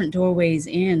alive, different doorways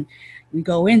in. We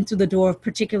go in through the door of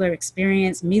particular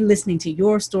experience, me listening to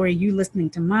your story, you listening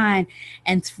to mine.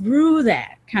 And through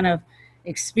that kind of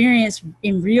experience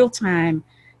in real time,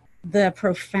 the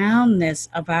profoundness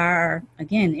of our,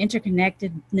 again,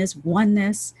 interconnectedness,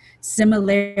 oneness,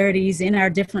 similarities in our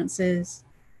differences.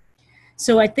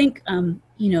 So I think, to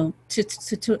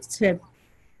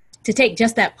take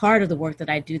just that part of the work that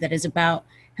I do that is about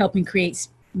helping create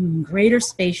greater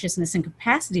spaciousness and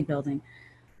capacity building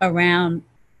around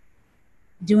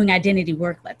doing identity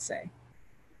work, let's say,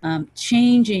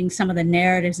 changing some of the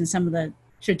narratives and some of the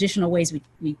traditional ways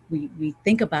we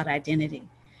think about identity,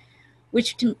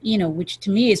 which to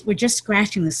me is, we're just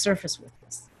scratching the surface with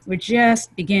this. We're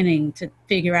just beginning to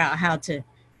figure out how to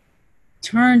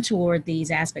turn toward these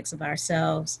aspects of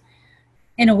ourselves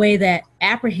in a way that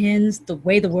apprehends the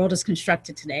way the world is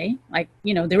constructed today. Like,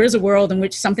 there is a world in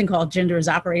which something called gender is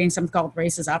operating, something called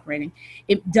race is operating.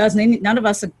 It does none of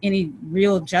us any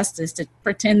real justice to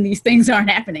pretend these things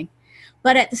aren't happening.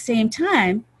 But at the same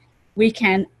time, we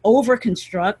can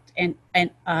over-construct and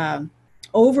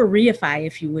over-reify,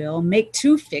 if you will, make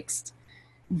too fixed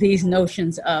these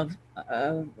notions of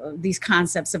these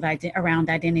concepts of around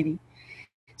identity.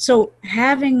 So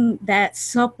having that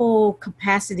supple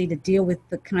capacity to deal with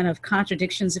the kind of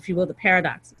contradictions, if you will, the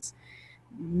paradoxes,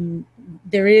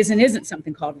 there is and isn't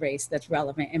something called race that's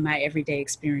relevant in my everyday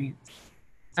experience.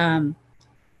 Um,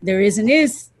 there is and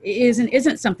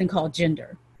isn't something called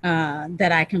gender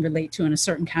that I can relate to in a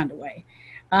certain kind of way.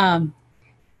 Um,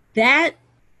 that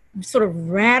sort of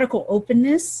radical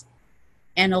openness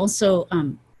and also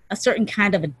a certain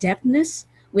kind of adeptness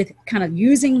with kind of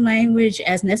using language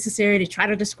as necessary to try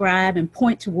to describe and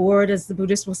point toward, as the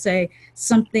Buddhists will say,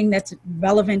 something that's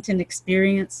relevant in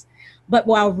experience, but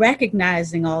while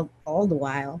recognizing all the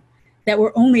while that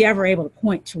we're only ever able to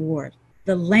point toward.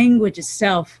 The language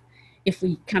itself, if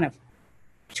we kind of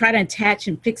try to attach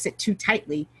and fix it too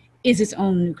tightly, is its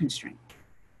own new constraint.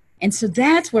 And so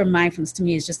that's where mindfulness to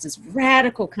me is just this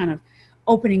radical kind of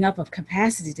opening up of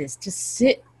capacity to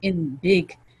sit in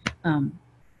big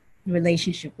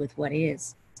relationship with what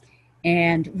is.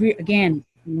 And again,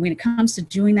 when it comes to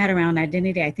doing that around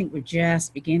identity, I think we're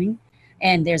just beginning.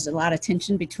 And there's a lot of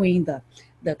tension between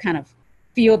the kind of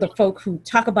field of folk who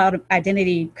talk about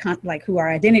identity, like who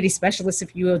are identity specialists,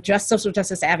 if you will, just social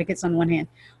justice advocates on one hand,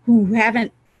 who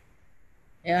haven't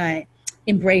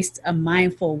embraced a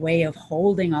mindful way of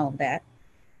holding all of that,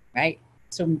 right?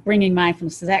 So bringing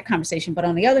mindfulness to that conversation, but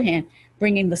on the other hand,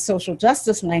 bringing the social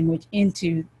justice language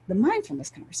into the mindfulness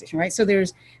conversation, right? So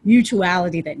there's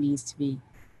mutuality that needs to be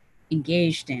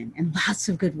engaged in and lots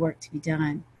of good work to be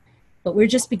done. But we're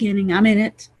just beginning. I'm in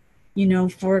it,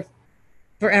 for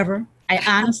forever. I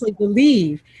honestly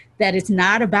believe that it's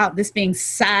not about this being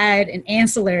side and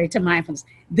ancillary to mindfulness.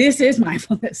 This is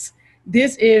mindfulness.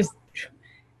 This is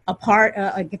a part,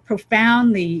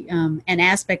 profoundly an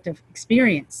aspect of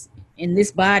experience in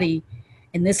this body,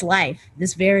 in this life,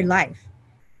 this very life.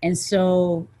 And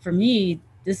so for me,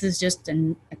 this is just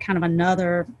a kind of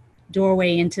another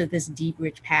doorway into this deep,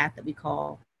 rich path that we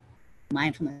call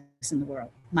mindfulness in the world,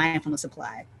 mindfulness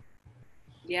applied.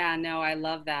 Yeah, no, I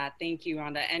love that. Thank you,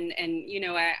 Rhonda. And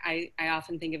I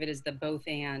often think of it as the both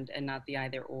and not the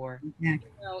either or. Exactly.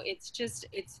 It's just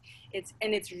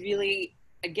it's really,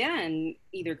 again,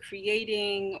 either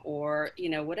creating or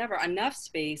whatever, enough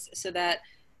space so that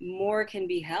more can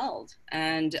be held.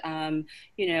 And and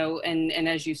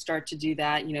as you start to do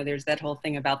that, there's that whole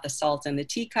thing about the salt in the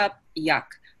teacup. Yuck.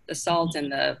 The salt in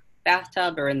the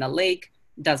bathtub or in the lake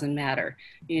doesn't matter.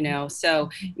 So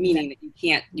meaning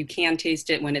that you can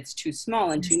taste it when it's too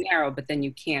small and too narrow, but then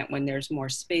you can't when there's more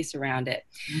space around it.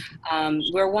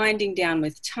 We're winding down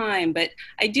with time, but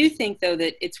I do think, though,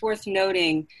 that it's worth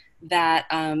noting that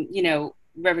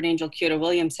Reverend Angel Kyoto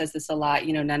Williams says this a lot.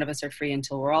 None of us are free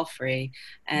until we're all free.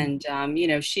 And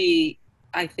she,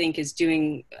 I think, is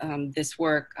doing this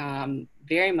work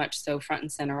very much so front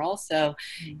and center also,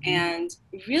 and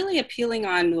really appealing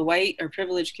on the white or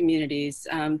privileged communities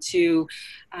to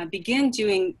begin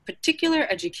doing particular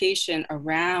education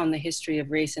around the history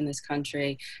of race in this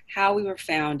country, how we were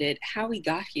founded, how we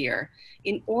got here,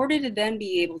 in order to then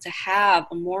be able to have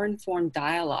a more informed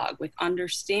dialogue with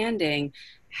understanding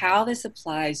how this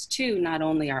applies to not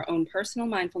only our own personal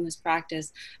mindfulness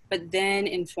practice, but then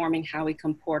informing how we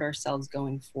comport ourselves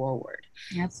going forward.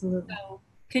 Absolutely. So,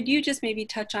 could you just maybe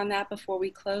touch on that before we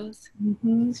close?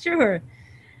 Sure.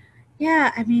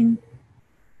 Yeah, I mean,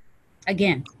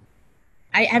 again,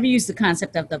 I have used the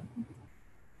concept of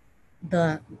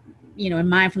the in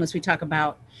mindfulness, we talk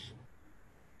about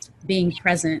being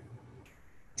present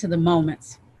to the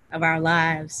moments of our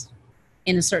lives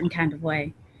in a certain kind of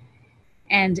way.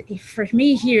 And for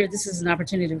me here, this is an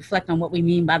opportunity to reflect on what we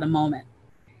mean by the moment.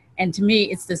 And to me,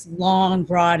 it's this long,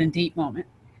 broad, and deep moment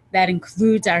that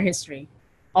includes our history.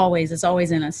 Always, it's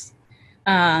always in us.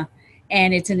 And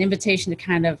it's an invitation to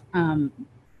kind of,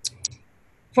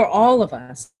 for all of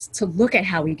us, to look at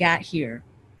how we got here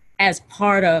as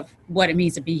part of what it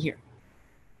means to be here.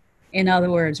 In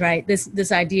other words, right,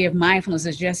 this idea of mindfulness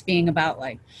is just being about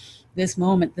like this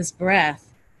moment, this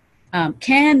breath,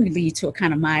 can lead to a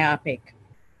kind of myopic,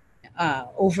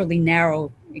 overly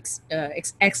narrow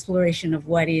exploration of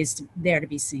what is there to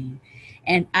be seen.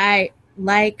 And I,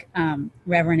 like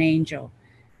Reverend Angel,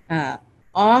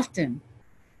 often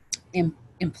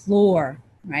implore,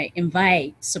 right,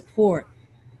 invite, support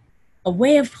a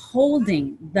way of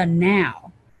holding the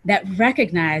now that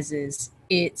recognizes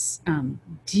its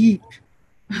deep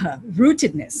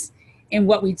rootedness in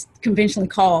what we conventionally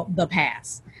call the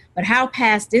past. But how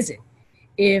past is it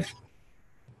if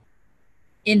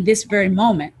in this very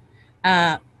moment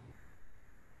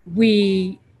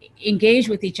we engage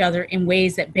with each other in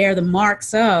ways that bear the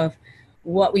marks of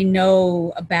what we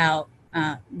know about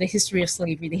the history of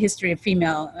slavery, the history of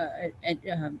female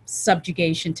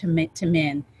subjugation to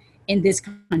men in this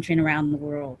country and around the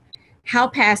world. How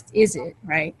past is it,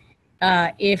 right?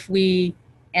 If we,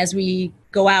 as we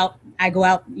go out, I go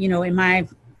out, you know, in my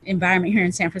environment here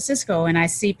in San Francisco, and I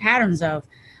see patterns of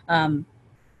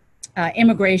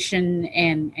immigration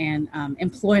and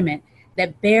employment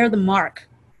that bear the mark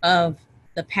of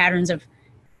the patterns of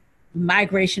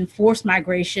migration, forced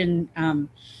migration, and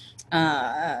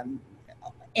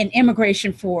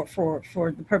immigration for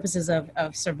the purposes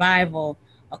of survival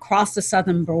across the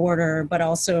southern border, but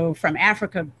also from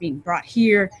Africa being brought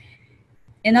here.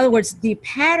 In other words, the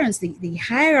patterns, the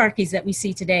hierarchies that we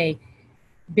see today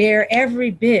bear every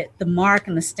bit the mark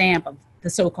and the stamp of the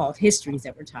so-called histories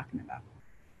that we're talking about.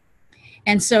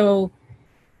 And so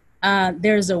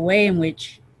there's a way in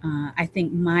which I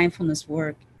think mindfulness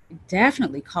work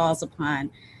definitely calls upon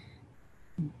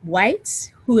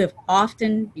whites who have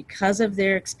often, because of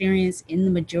their experience in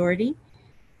the majority,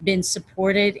 been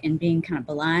supported and being kind of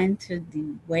blind to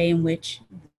the way in which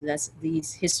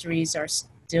these histories are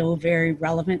still very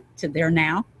relevant to their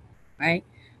now, right?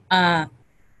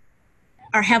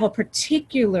 Or have a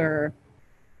particular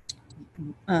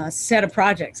set of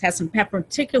projects, have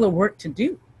particular work to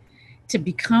do to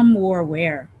become more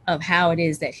aware of how it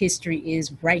is that history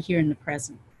is right here in the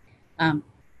present. And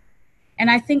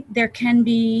I think there can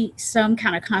be some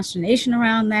kind of consternation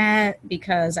around that,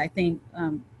 because I think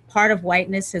part of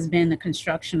whiteness has been the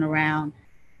construction around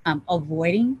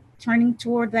avoiding turning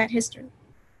toward that history.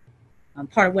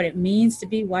 Part of what it means to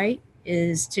be white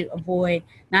is to avoid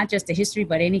not just the history,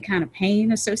 but any kind of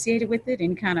pain associated with it,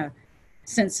 any kind of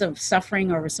sense of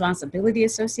suffering or responsibility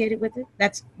associated with it.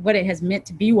 That's what it has meant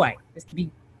to be white, is to be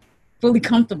fully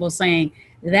comfortable saying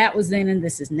that was then and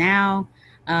this is now.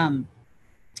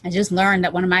 I just learned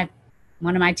that one of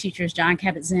my teachers, John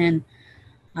Kabat-Zinn,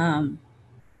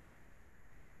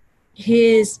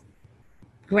 his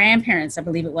grandparents, I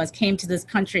believe it was, came to this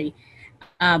country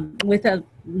with a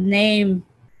name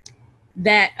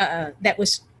that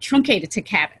was truncated to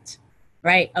Cabot,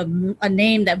 right? A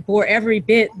name that bore every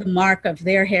bit the mark of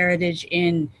their heritage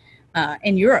in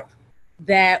Europe,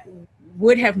 that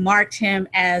would have marked him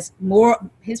as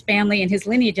his family and his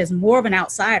lineage as more of an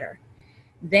outsider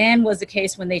than was the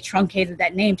case when they truncated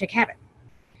that name to Cabot.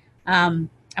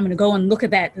 I'm going to go and look at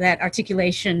that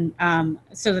articulation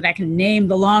so that I can name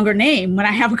the longer name when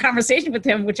I have a conversation with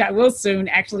him, which I will soon,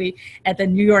 actually, at the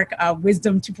New York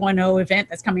Wisdom 2.0 event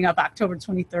that's coming up October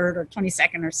 23rd or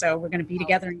 22nd or so. We're going to be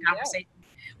together in conversation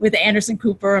with Anderson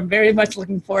Cooper. I'm very much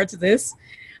looking forward to this.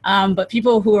 But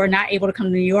people who are not able to come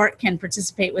to New York can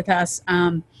participate with us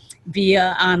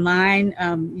via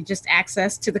online, just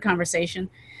access to the conversation.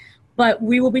 But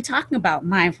we will be talking about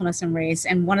mindfulness and race.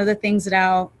 And one of the things that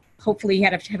I'll hopefully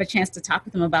have a chance to talk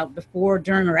with them about before,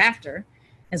 during, or after,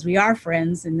 as we are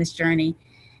friends in this journey,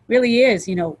 really is,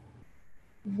 you know,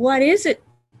 what is it?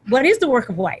 What is the work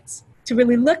of whites? To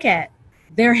really look at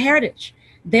their heritage,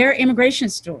 their immigration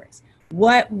stories,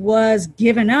 what was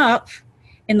given up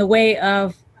in the way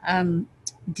of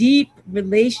deep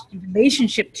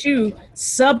relationship to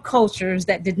subcultures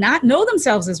that did not know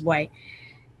themselves as white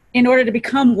in order to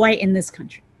become white in this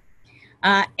country.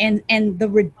 And the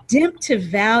redemptive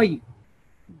value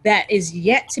that is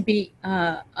yet to be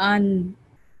unraveled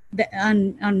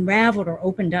or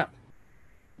opened up,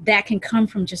 that can come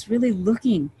from just really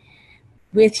looking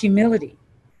with humility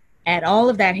at all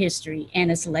of that history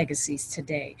and its legacies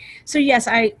today. So yes,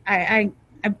 I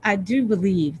do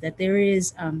believe that there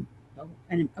is a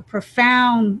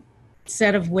profound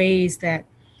set of ways that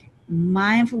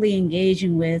mindfully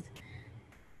engaging with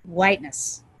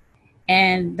whiteness,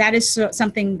 and that is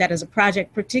something that is a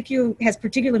project has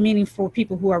particular meaning for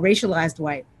people who are racialized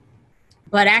white.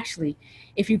 But actually,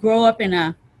 if you grow up in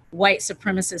a white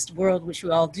supremacist world, which we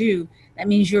all do, that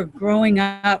means you're growing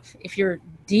up, if you're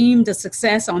deemed a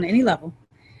success on any level,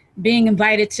 being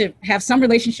invited to have some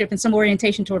relationship and some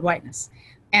orientation toward whiteness.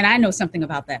 And I know something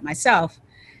about that myself.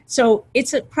 So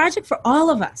it's a project for all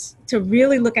of us to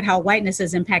really look at how whiteness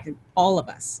has impacted all of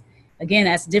us. Again,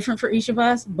 that's different for each of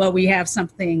us, but we have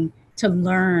something to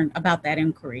learn about that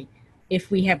inquiry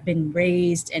if we have been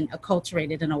raised and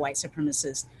acculturated in a white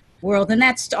supremacist world. And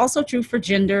that's also true for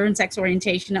gender and sex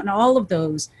orientation and all of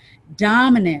those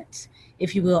dominant,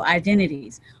 if you will,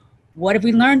 identities. What have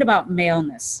we learned about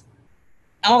maleness?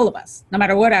 All of us, no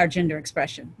matter what our gender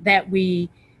expression, that we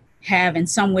have in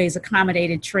some ways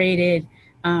accommodated, traded,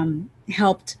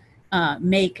 helped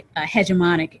make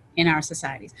hegemonic in our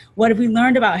societies. What have we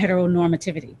learned about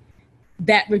heteronormativity?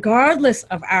 That regardless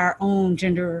of our own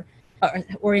gender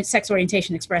or sex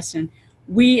orientation expression,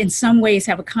 we in some ways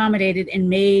have accommodated and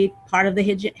made part of the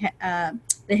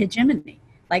hegemony,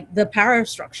 like the power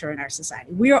structure in our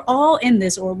society. We are all in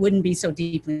this or wouldn't be so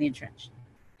deeply entrenched.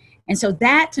 And so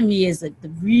that to me is the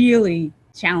really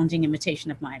challenging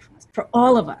invitation of mindfulness for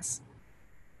all of us,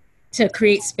 to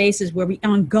create spaces where we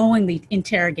ongoingly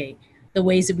interrogate the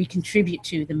ways that we contribute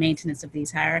to the maintenance of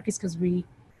these hierarchies. Because we,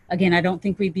 again, I don't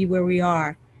think we'd be where we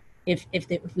are if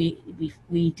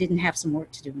we didn't have some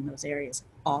work to do in those areas,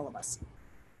 all of us.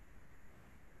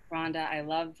 Rhonda, I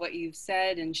love what you've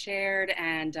said and shared,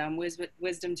 and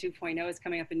Wisdom 2.0 is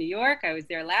coming up in New York. I was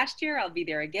there last year. I'll be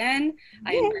there again.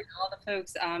 I invite all the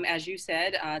folks, as you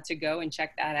said, to go and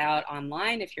check that out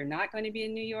online if you're not going to be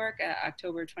in New York,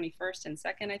 October 21st and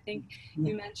 2nd, I think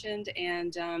you mentioned.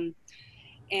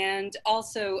 And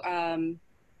also,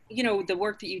 you know, the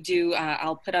work that you do,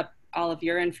 I'll put up all of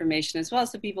your information as well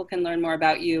so people can learn more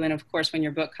about you. And of course, when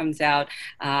your book comes out,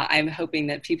 I'm hoping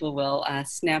that people will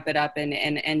snap it up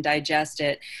and digest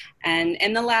it.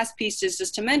 And the last piece is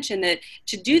just to mention that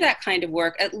to do that kind of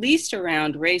work, at least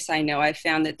around race, I know I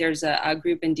found that there's a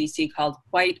group in DC called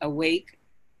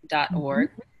whiteawake.org.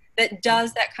 That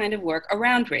does that kind of work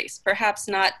around race, perhaps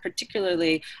not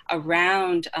particularly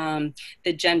around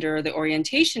the gender or the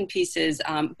orientation pieces,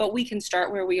 but we can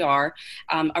start where we are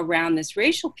around this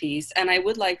racial piece. And I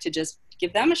would like to just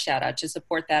give them a shout out to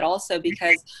support that also,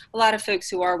 because a lot of folks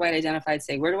who are white identified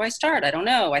say, where do I start? I don't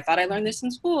know. I thought I learned this in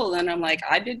school. And I'm like,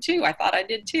 I did too. I thought I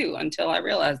did too, until I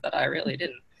realized that I really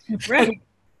didn't. Right.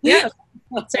 Yeah.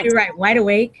 So you're right. Wide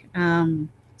Awake.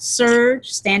 SURJ,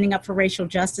 Standing Up for Racial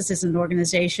Justice, is an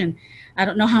organization. I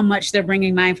don't know how much they're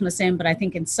bringing mindfulness in, but I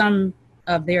think in some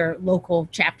of their local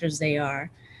chapters they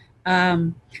are.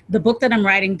 The book that I'm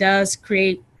writing does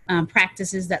create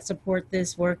practices that support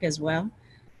this work as well.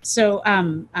 So,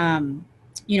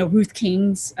 you know, Ruth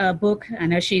King's book, I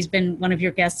know she's been one of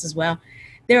your guests as well.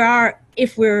 There are,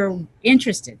 if we're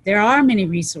interested, there are many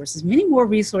resources, many more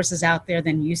resources out there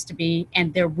than used to be,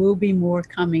 and there will be more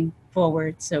coming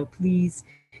forward. So please,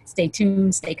 stay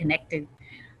tuned, stay connected.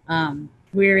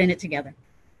 We're in it together.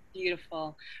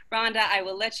 Beautiful. Rhonda, I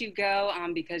will let you go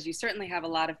because you certainly have a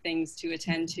lot of things to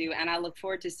attend to, and I look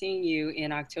forward to seeing you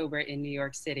in October in New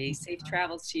York City. Safe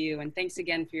travels to you, and thanks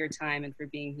again for your time and for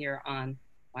being here on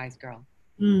Wise Girl.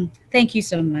 Thank you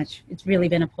so much. It's really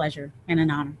been a pleasure and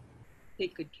an honor.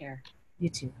 Take good care. You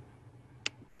too.